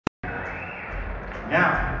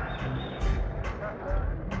Now,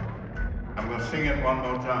 I'm going to sing it one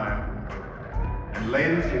more time. And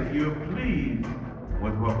ladies, if you're pleased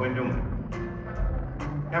with what we're doing,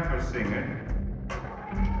 help us sing it.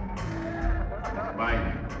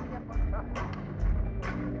 Bye.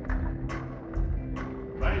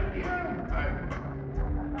 Right here.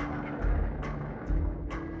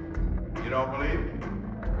 You don't believe it?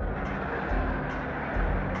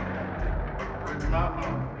 It's not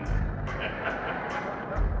fun.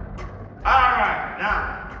 All right, now,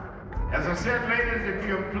 as I said, ladies, if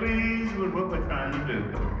you're pleased with what we're trying to do,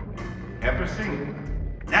 help us sing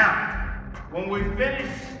it. Now, when we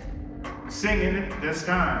finish singing it this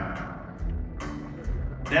time,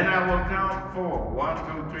 then I will count 4. 1,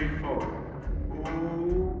 2, 3, 4.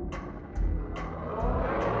 Ooh.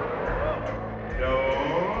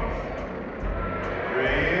 Dos.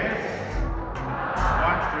 Tres.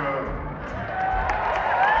 Cuatro.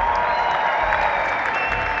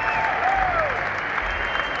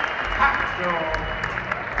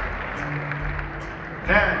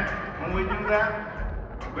 Then, when we do that,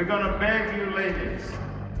 we're going to beg you ladies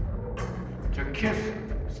to kiss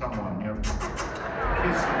someone.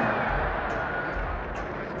 Kiss someone.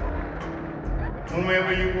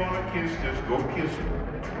 Whomever you want to kiss, just go kiss them.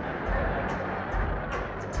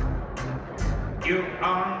 You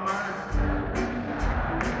are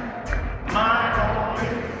my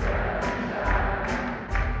only friend.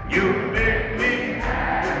 You make me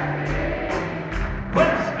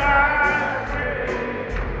when skies gray.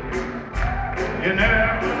 You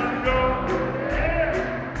never know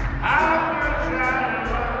how much I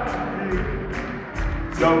love you.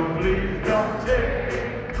 So please don't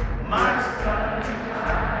take my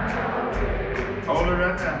sunshine away. Hold it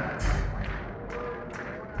right there.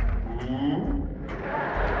 Ooh.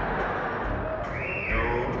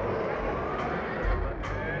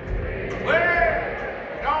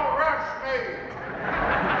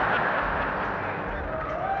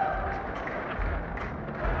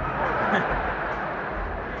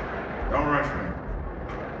 Don't rush me.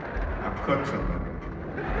 I've cooked somebody.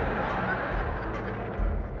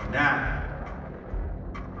 Now,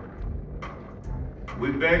 we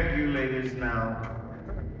beg you ladies now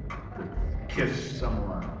to kiss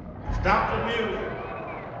someone. Stop the music.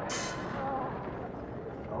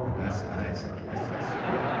 Oh, that's nice.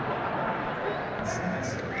 That's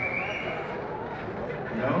nice.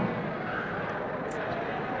 No?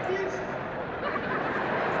 Yes.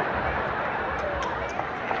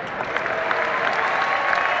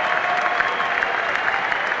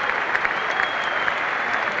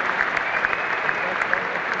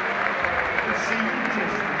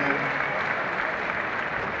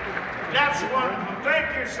 That's wonderful. Thank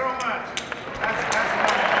you so much. That's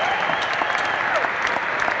wonderful.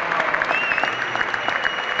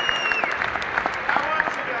 I want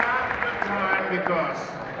you to have a good time because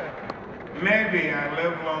maybe I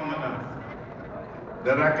live long enough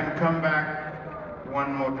that I can come back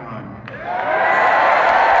one more time.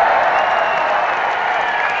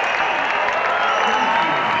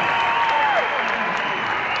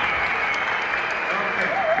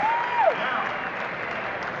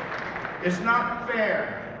 It's not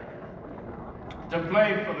fair to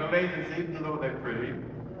play for the ladies even though they're pretty,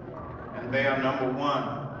 and they are number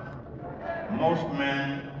one. Most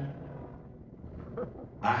men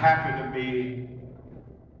are happy to be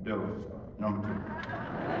those, number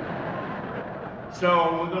 2.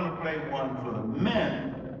 So we're going to play one for the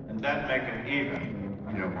men, and that make it even.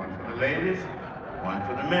 You know, one for the ladies, one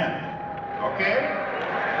for the men. Okay?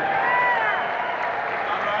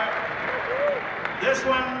 All right. This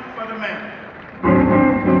one for the men.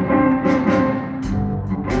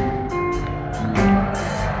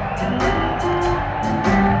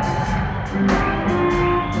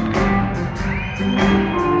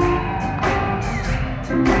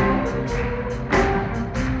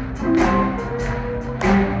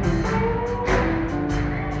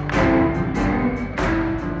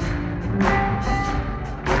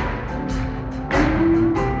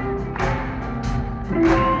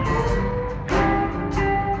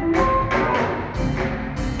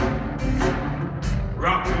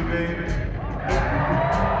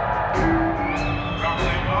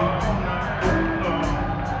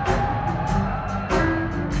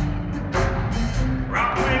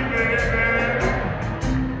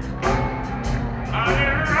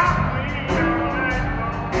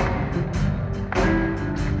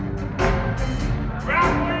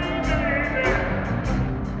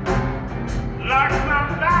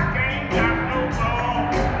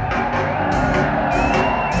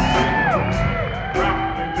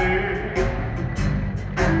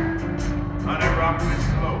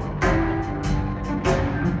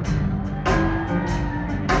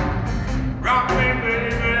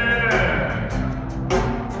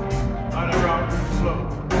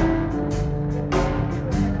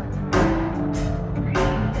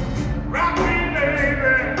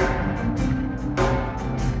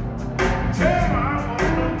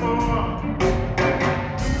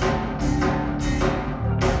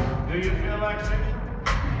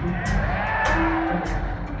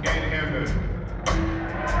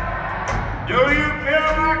 Do you feel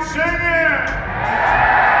like singing?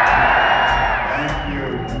 Thank you,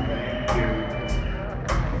 thank you.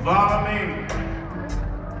 Follow me.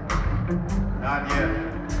 Not yet.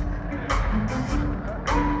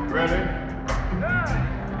 Ready?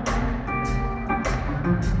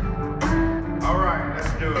 All right,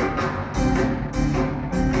 let's do it.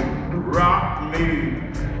 Rock me.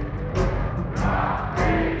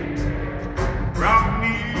 Rock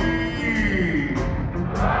me.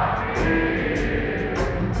 Rock me.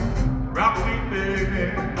 Rock me, baby.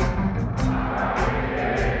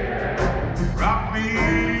 Rock me.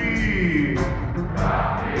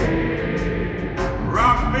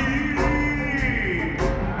 Rock me.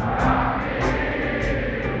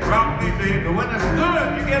 Rock me, baby. When it's good,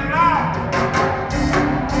 you get loud.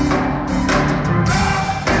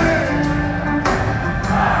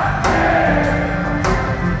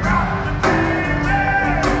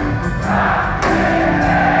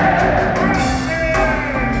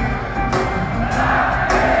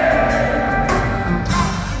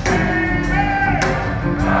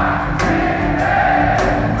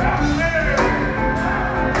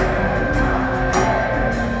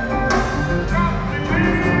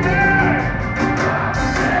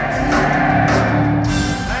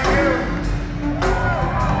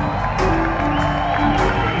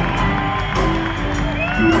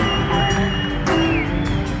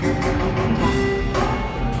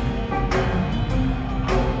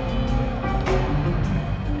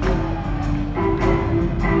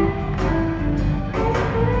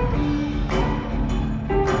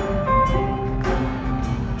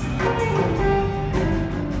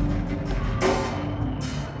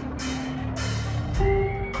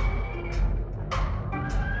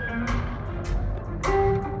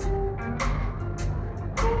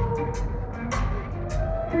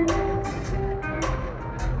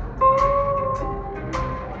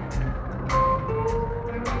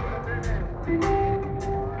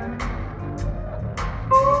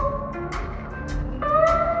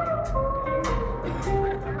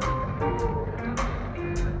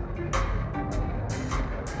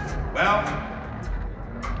 Well,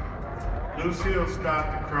 Lucille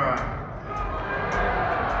started to cry.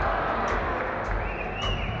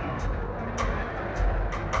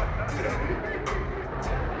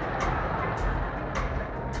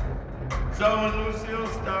 So when Lucille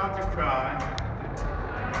started to cry,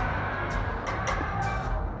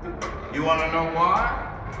 you want to know why?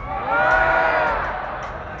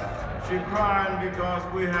 She's crying because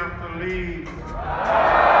we have to leave.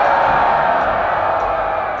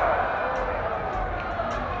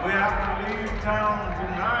 We have to leave town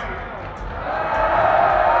tonight.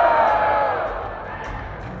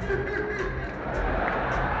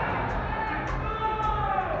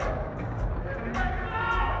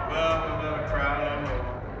 Well, we let her cry no more.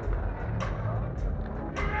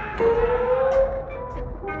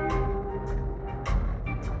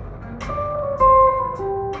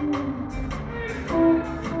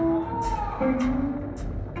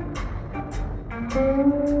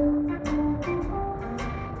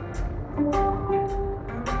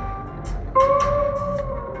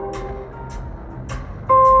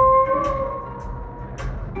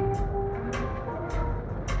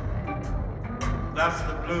 That's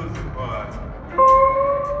the blues part.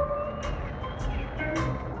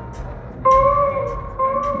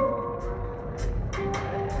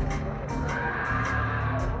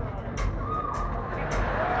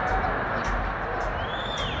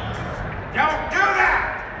 Don't do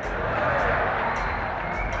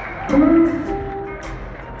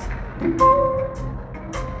that!